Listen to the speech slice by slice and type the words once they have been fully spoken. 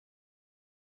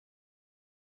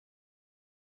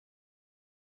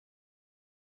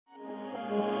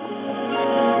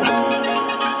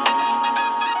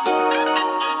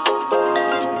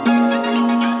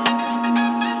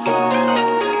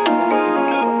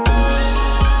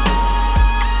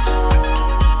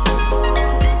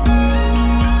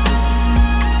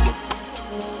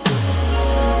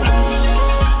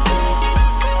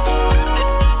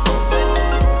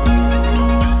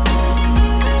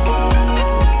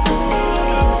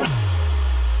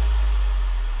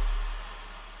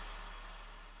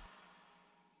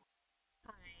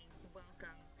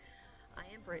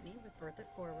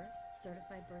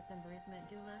Certified birth and bereavement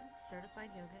doula, certified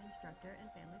yoga instructor, and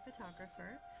family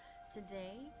photographer.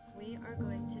 Today we are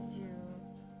going to do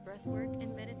breathwork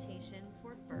and meditation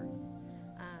for birth.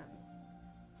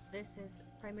 This is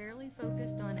primarily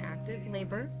focused on active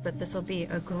labor, but this will be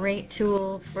a great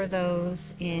tool for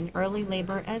those in early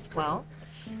labor as well.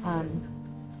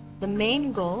 The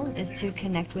main goal is to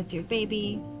connect with your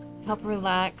baby, help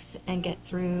relax and get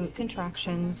through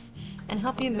contractions, and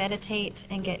help you meditate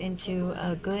and get into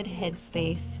a good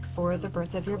headspace for the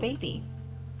birth of your baby.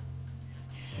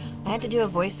 I had to do a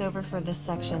voiceover for this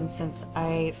section since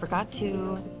I forgot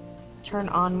to turn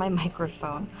on my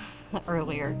microphone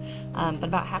earlier, but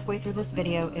about halfway through this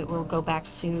video it will go back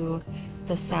to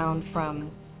the sound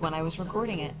from when I was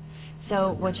recording it.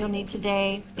 So what you'll need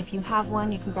today, if you have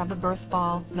one, you can grab a birth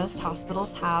ball. Most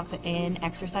hospitals have an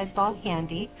exercise ball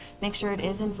handy. Make sure it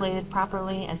is inflated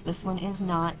properly, as this one is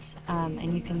not,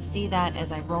 and you can see that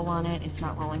as I roll on it, it's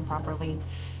not rolling properly.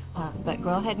 But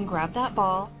go ahead and grab that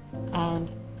ball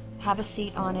and have a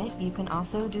seat on it. You can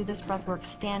also do this breath work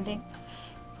standing.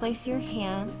 Place your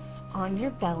hands on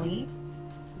your belly.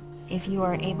 If you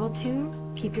are able to,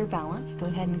 keep your balance. Go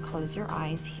ahead and close your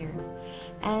eyes here.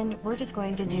 And we're just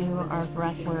going to do our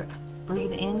breath work.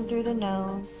 Breathe in through the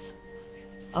nose,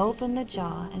 open the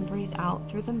jaw, and breathe out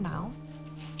through the mouth.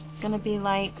 It's going to be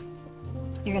like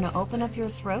you're going to open up your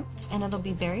throat, and it'll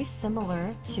be very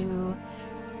similar to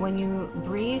when you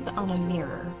breathe on a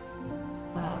mirror.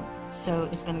 So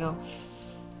it's going to go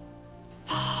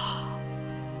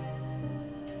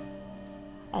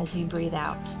as you breathe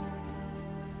out.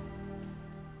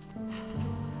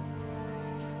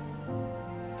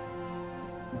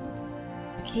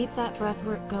 Keep that breath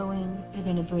work going. You're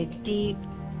going to breathe deep.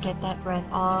 Get that breath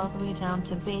all the way down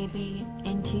to baby,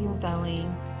 into your belly.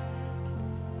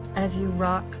 As you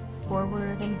rock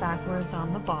forward and backwards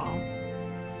on the ball,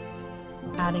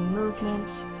 adding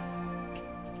movement,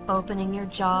 opening your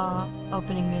jaw,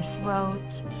 opening your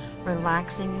throat,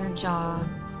 relaxing your jaw,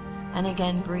 and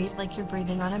again, breathe like you're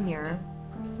breathing on a mirror,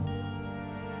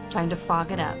 trying to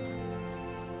fog it up.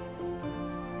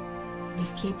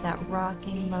 Just keep that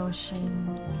rocking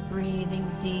motion, breathing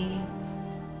deep,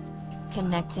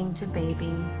 connecting to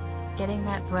baby, getting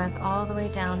that breath all the way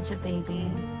down to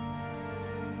baby.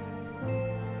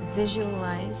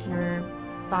 Visualize your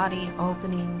body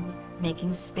opening,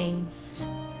 making space,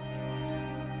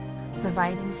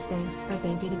 providing space for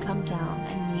baby to come down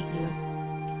and meet you.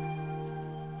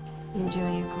 You're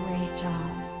doing a great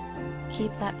job.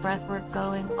 Keep that breath work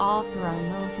going all through our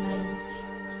movement.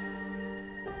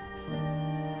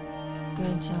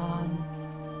 Good job.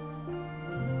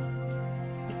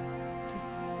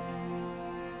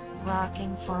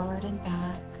 Rocking forward and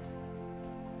back.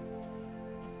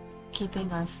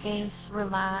 Keeping our face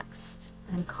relaxed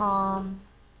and calm.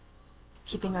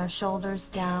 Keeping our shoulders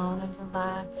down and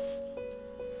relaxed.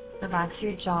 Relax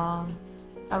your jaw,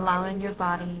 allowing your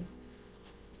body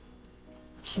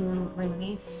to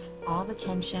release all the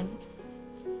tension.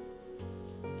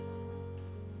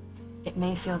 It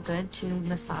may feel good to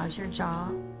massage your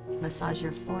jaw, massage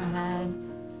your forehead.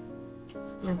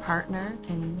 Your partner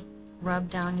can rub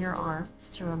down your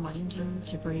arms to remind you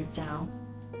to breathe down.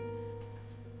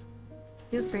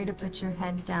 Feel free to put your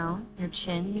head down, your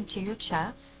chin to your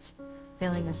chest,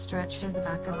 feeling a stretch through the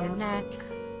back of your neck.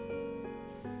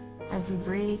 As you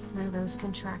breathe through those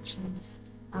contractions,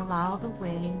 allow the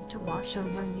wave to wash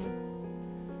over you.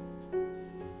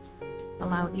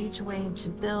 Allow each wave to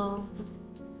build,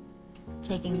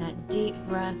 taking that deep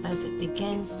breath as it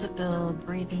begins to build,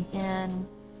 breathing in,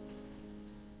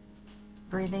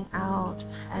 breathing out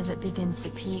as it begins to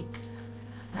peak,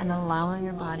 and allowing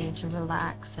your body to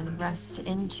relax and rest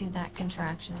into that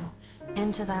contraction,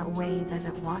 into that wave as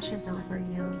it washes over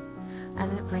you,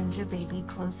 as it brings your baby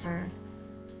closer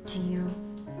to you,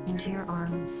 into your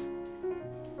arms.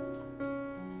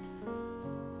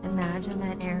 Imagine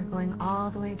that air going all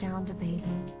the way down to baby,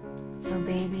 so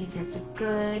baby gets a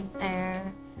good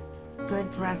air, good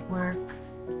breath work.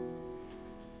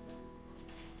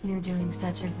 You're doing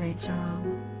such a great job.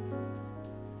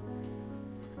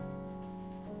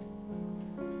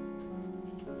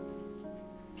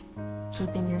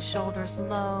 keeping your shoulders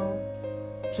low,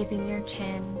 keeping your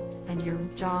chin and your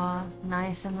jaw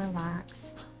nice and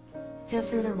relaxed. Feel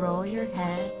free to roll your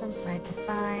head from side to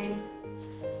side,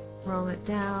 roll it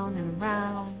down and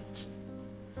around,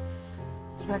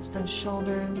 stretch those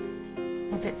shoulders.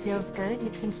 If it feels good,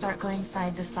 you can start going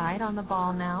side to side on the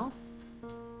ball now.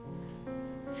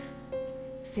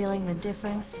 Feeling the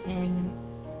difference in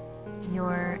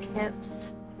your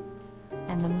hips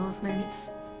and the movement,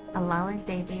 allowing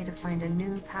baby to find a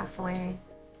new pathway.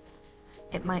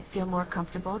 It might feel more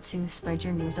comfortable to spread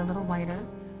your knees a little wider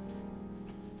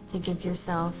to give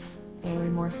yourself a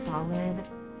more solid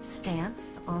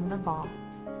stance on the ball.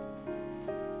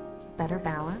 Better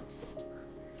balance.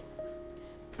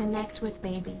 Connect with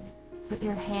baby. Put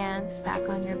your hands back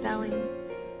on your belly.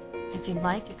 If you'd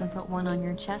like, you can put one on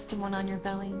your chest and one on your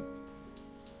belly.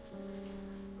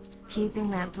 Keeping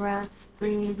that breath,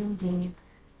 breathing deep,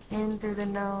 in through the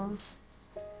nose,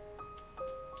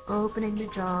 opening the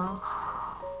jaw,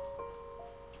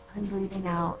 and breathing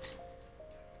out.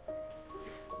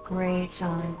 Great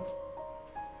job.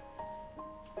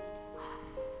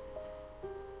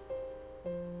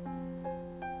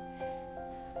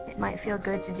 It might feel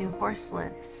good to do horse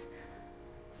lips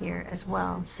here as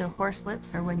well. So horse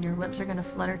lips are when your lips are going to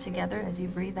flutter together as you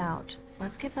breathe out.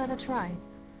 Let's give that a try.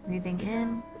 Breathing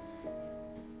in.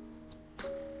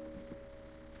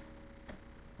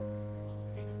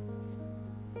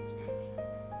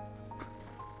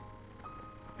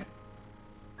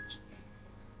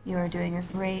 You are doing a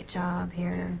great job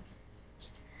here.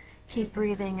 Keep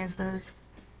breathing as those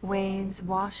waves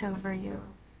wash over you.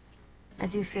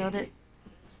 As you feel it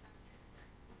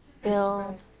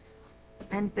build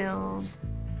and build,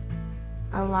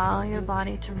 allow your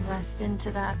body to rest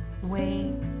into that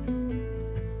wave.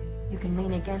 You can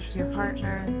lean against your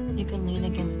partner. You can lean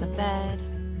against the bed.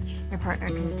 Your partner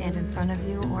can stand in front of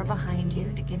you or behind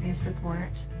you to give you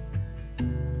support.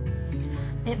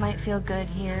 It might feel good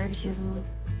here to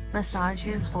massage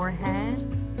your forehead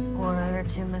or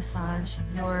to massage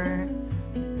your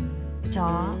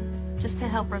jaw, just to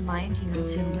help remind you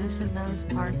to loosen those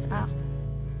parts up.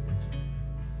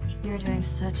 You're doing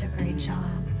such a great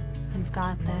job. You've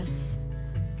got this.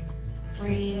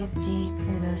 Breathe deep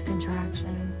through those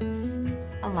contractions.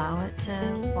 Allow it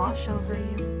to wash over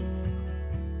you.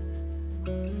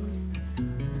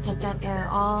 Get that air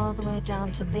all the way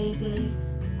down to baby,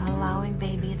 allowing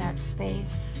baby that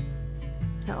space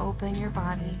to open your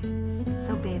body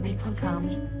so baby can come.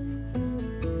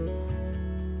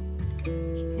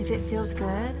 If it feels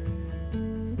good,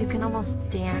 you can almost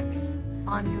dance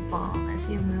on your ball as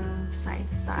you move side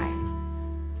to side.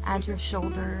 Add your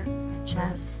shoulders, your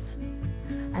chest,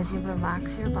 as you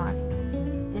relax your body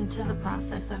into the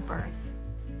process of birth.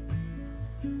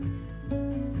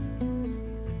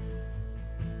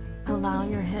 Allow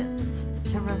your hips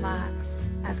to relax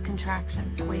as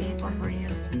contractions wave over you.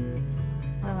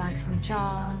 Relax your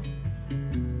jaw.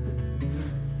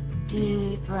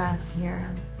 Deep breath here.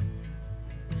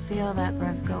 Feel that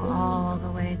breath go all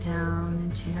the way down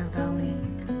into your belly.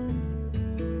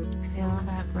 Feel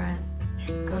that breath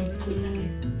go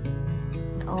deep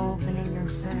and opening your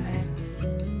cervix,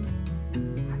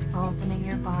 opening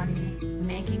your body,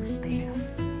 making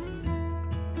space.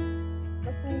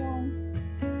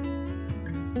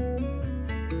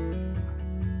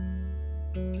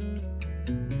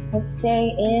 Let's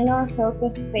stay in our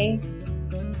focus space,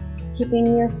 keeping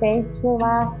your face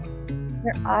relaxed,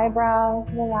 your eyebrows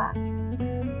relaxed.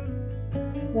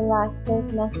 Relax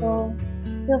those muscles.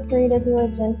 Feel free to do a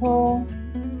gentle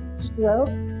stroke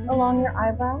along your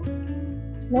eyebrows.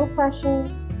 No pressure,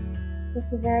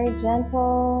 just a very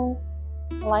gentle,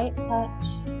 light touch.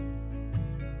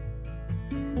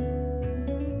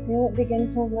 Feel it begin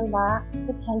to relax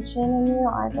the tension in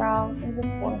your eyebrows and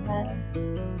your forehead.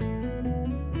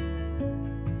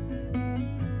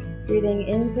 Breathing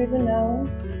in through the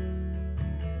nose,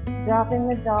 dropping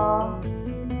the jaw,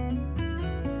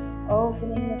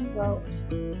 opening the throat,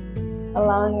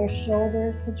 allowing your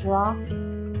shoulders to drop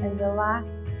and relax.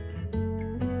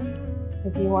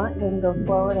 If you want, you can go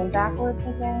forward and backwards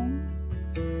again,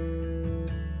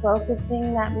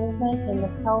 focusing that movement in the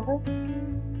pelvis,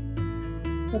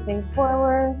 tipping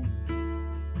forward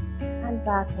and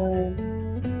backward,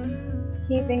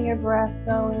 keeping your breath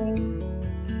going.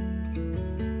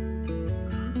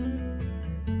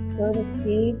 Go to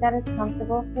speed that is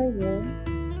comfortable for you.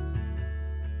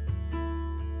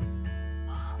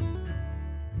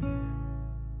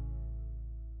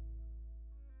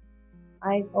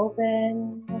 Eyes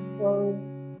open or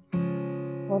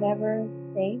closed, whatever is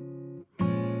safe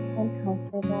and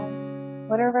comfortable,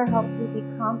 whatever helps you be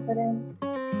confident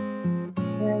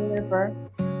during your birth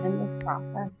and this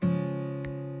process.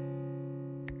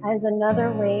 As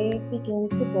another wave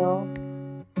begins to build,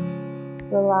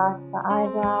 relax the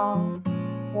eyebrows,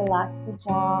 relax the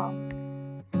jaw.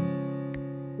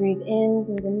 Breathe in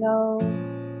through the nose.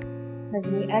 As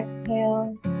we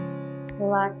exhale,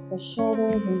 relax the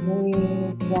shoulders and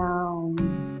breathe down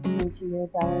into your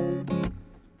belly.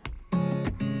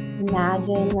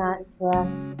 Imagine that breath,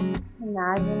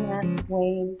 imagine that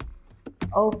wave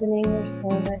opening your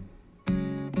cervix,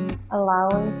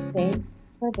 allowing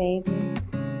space for baby.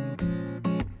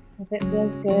 If it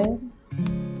feels good,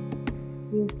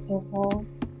 do circles.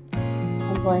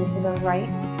 I'm going to the right.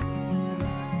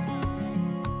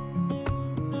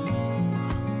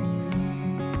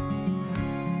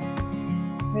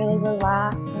 Really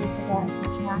relax into that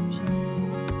contraction.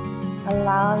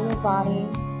 Allow your body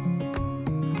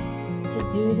to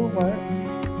do the work.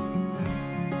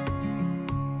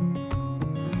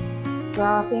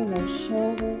 Dropping your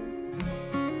shoulders.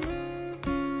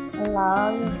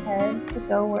 Allow your head to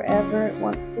go wherever it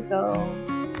wants to go.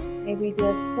 Maybe do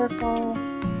a circle.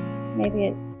 Maybe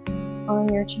it's on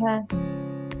your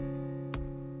chest.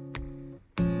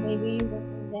 Maybe you lift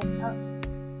your neck up.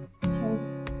 Chin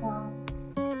down.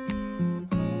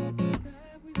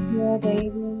 Here,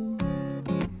 baby.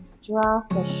 Drop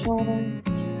the shoulders.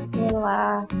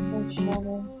 Relax the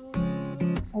shoulders.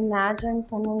 Imagine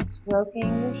someone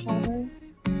stroking your shoulders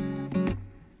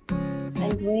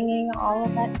and bringing all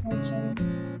of that tension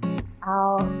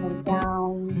out and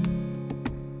down.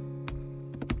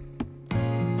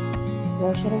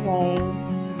 Push it away.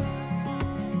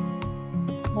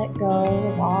 Let go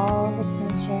of all the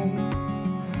tension.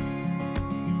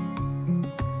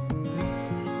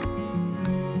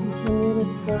 Continue to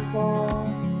circle.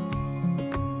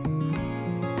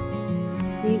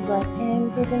 Deep breath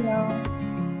in through the nose.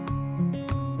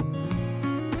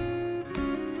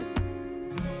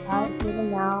 Out through the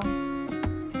mouth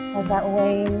as that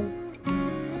wave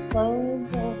flows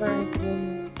over and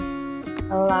through,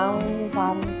 allowing your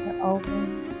body to open.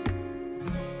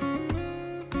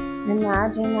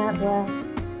 Imagine that breath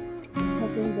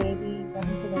taking baby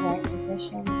into the right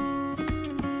position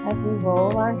as we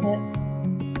roll our hips.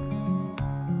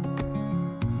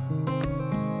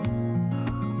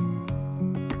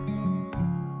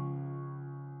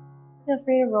 Feel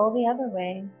free to roll the other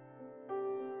way.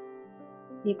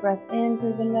 Deep breath in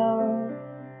through the nose.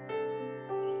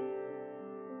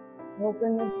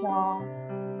 Open the jaw.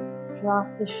 Drop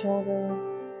the shoulders.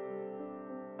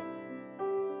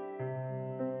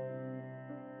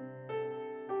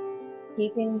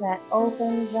 Keeping that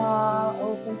open jaw,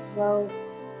 open throat,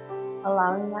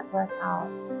 allowing that breath out.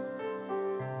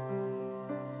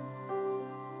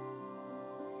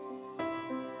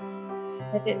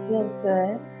 If it feels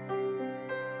good,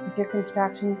 if your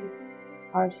contractions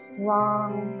are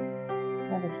strong,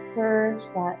 you have a surge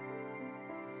that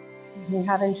you're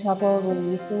having trouble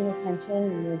releasing the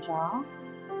tension in your jaw,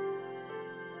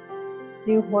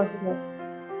 do horse lips.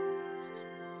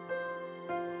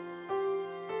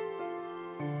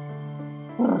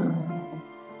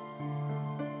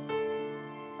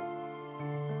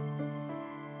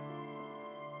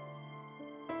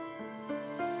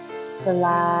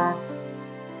 Relax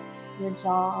your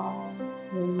jaw,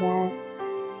 your neck,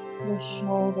 your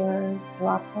shoulders,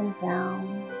 drop them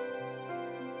down.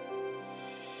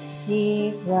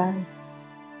 Deep breaths.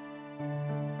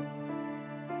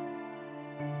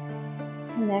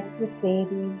 Connect with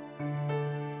baby.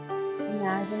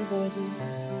 Imagine baby.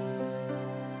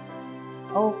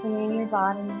 Opening your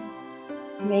body,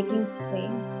 making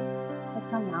space to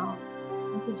come out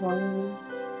and to join you.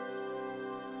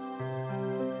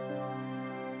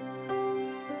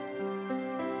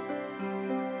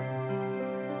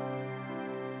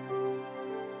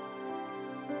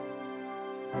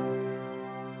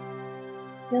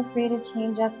 Feel free to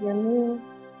change up your mood.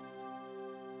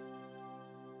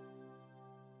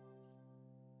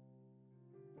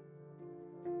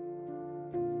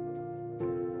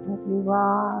 As we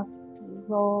rock, we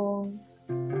roll.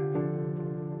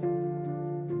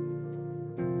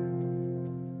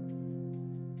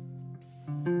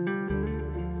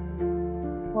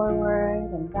 Forward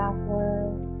and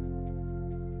backward.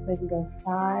 We can go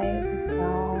side to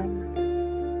side.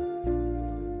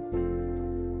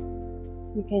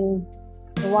 We can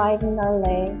widen our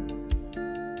legs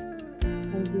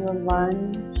and do a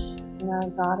lunge in our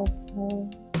goddess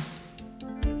pose.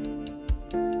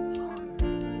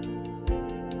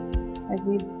 As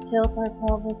we tilt our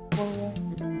pelvis forward,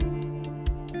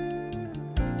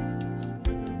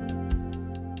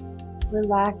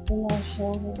 relaxing our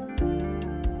shoulders.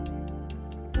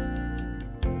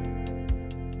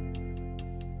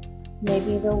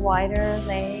 Maybe the wider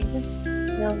leg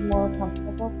feels more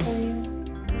comfortable for you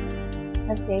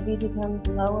as baby becomes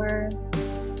lower,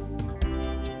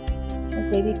 as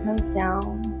baby comes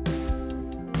down.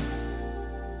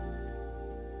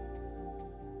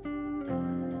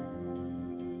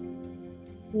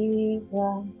 Deep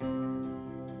breath.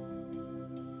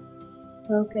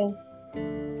 Focus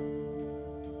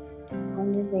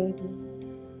on your baby.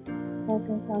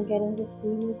 Focus on getting to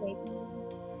see your baby.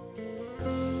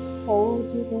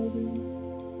 Hold your baby.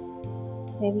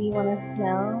 Maybe you want to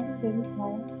smell baby's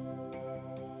head.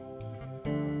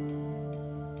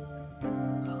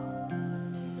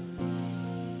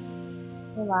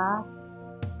 Relax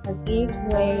as each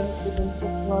wave begins to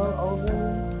flow over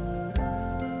you.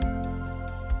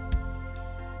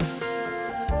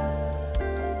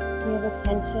 Feel the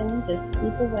tension just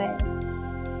seep away.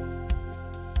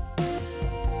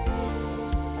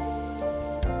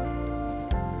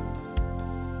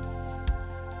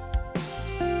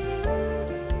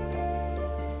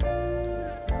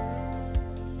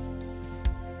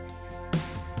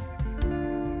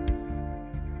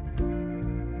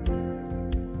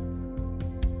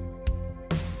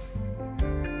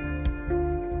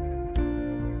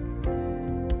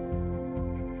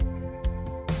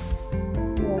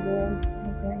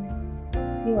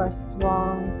 You are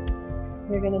strong.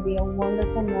 You're going to be a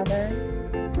wonderful mother,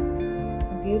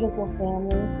 a beautiful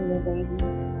family for your baby.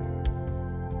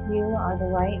 You are the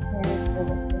right parent for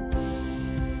this baby.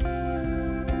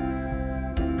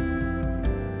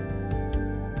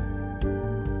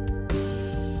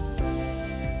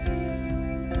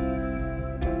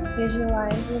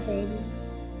 Visualize your baby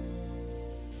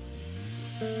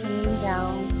coming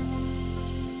down,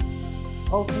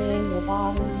 opening your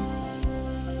body,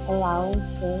 allowing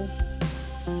space.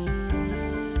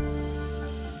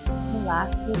 Relax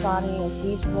your body as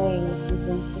each wave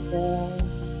begins to fill,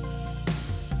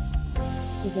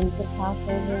 begins to pass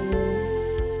over you.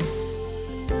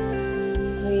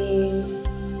 Breathe.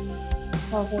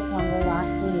 Focus on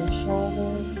relaxing your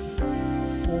shoulders,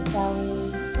 your belly,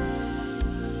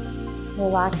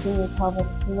 relaxing your pelvic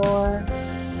floor,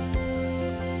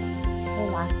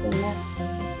 relaxing that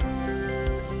space,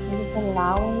 and just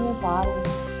allowing your body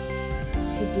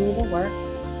to do the work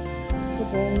to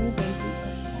bring your baby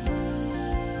inside.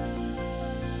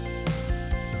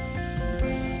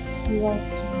 You are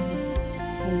strong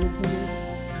and you can do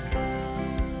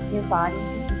it. Your body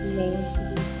is made to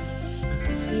do it.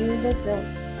 You were built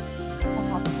to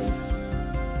have a baby.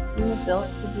 You were built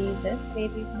to be this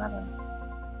baby's mother.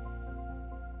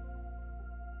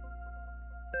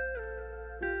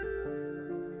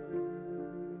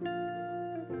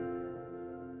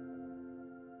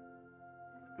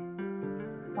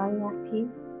 Find that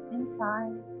peace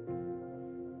inside.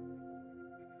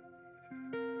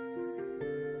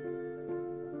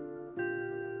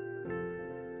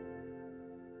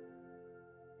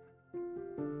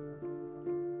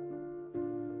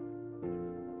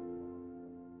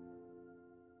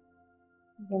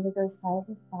 Begin to go side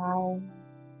to side.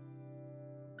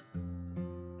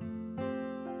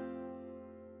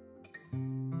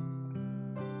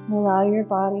 Allow your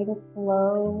body to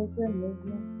flow with your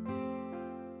movement.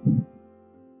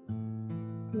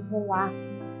 To relax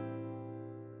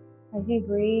as you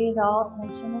breathe all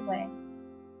tension away,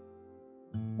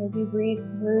 as you breathe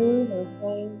through those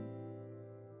waves,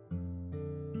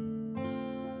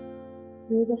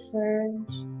 through the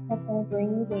surge that's going to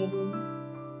bring you baby.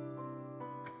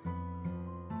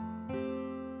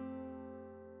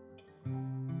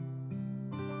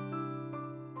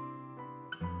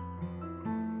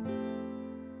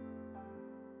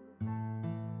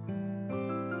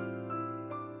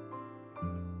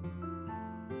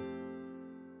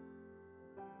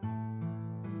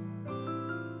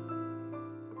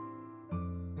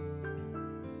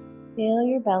 Feel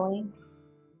your belly,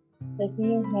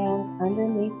 placing your hands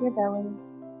underneath your belly.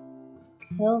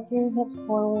 Tilt your hips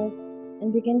forward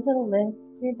and begin to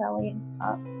lift your belly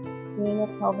up, doing a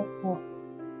pelvic tilt.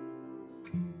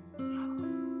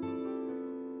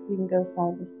 You can go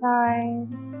side to side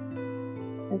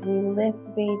as we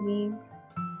lift baby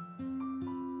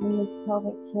in this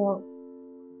pelvic tilt.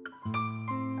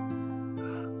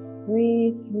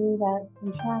 Breathe through that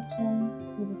contraction,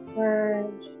 through the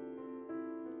surge.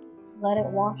 Let it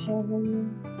wash over you.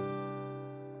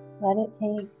 Let it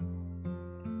take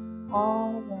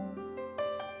all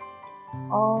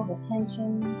the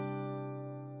tension.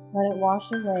 Let it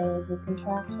wash away as your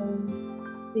contraction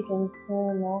begins to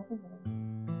melt away.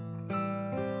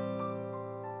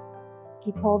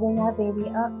 Keep holding that baby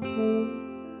up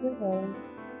through your wave.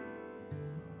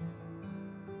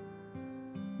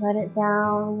 Let it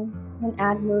down and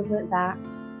add movement back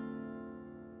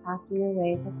after your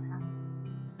wave has passed.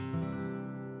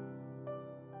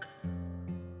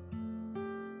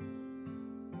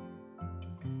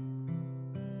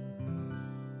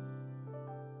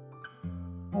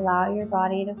 Allow your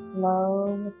body to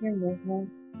flow with your movement,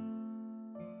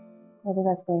 whether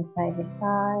that's going side to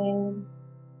side,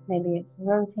 maybe it's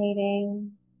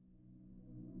rotating,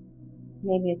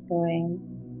 maybe it's going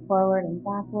forward and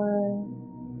backward.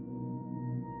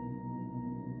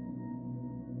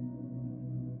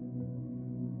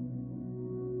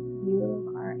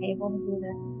 You are able to do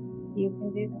this. You can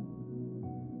do this.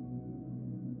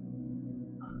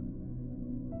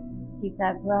 Keep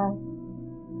that breath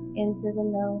in through the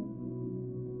nose.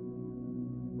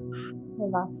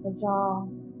 Relax the jaw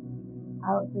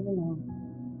out through the nose.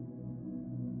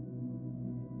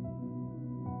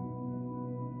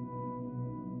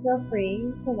 Feel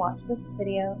free to watch this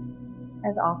video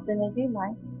as often as you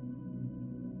like,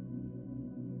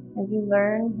 as you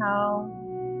learn how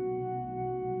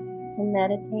to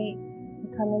meditate, to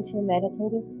come into a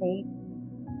meditative state,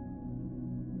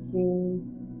 to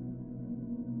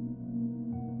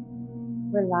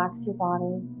relax your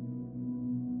body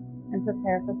and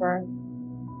prepare for birth.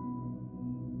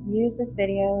 Use this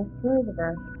video through the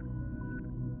birth.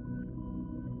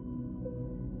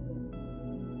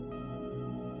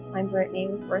 I'm Brittany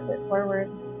with Birth It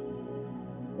Forward.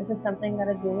 This is something that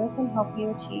a doula can help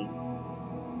you achieve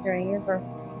during your birth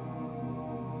phase.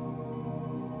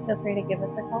 Feel free to give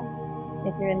us a call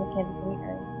if you're in the Kansas City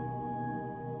area.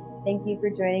 Thank you for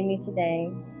joining me today.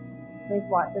 Please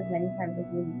watch as many times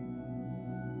as you need.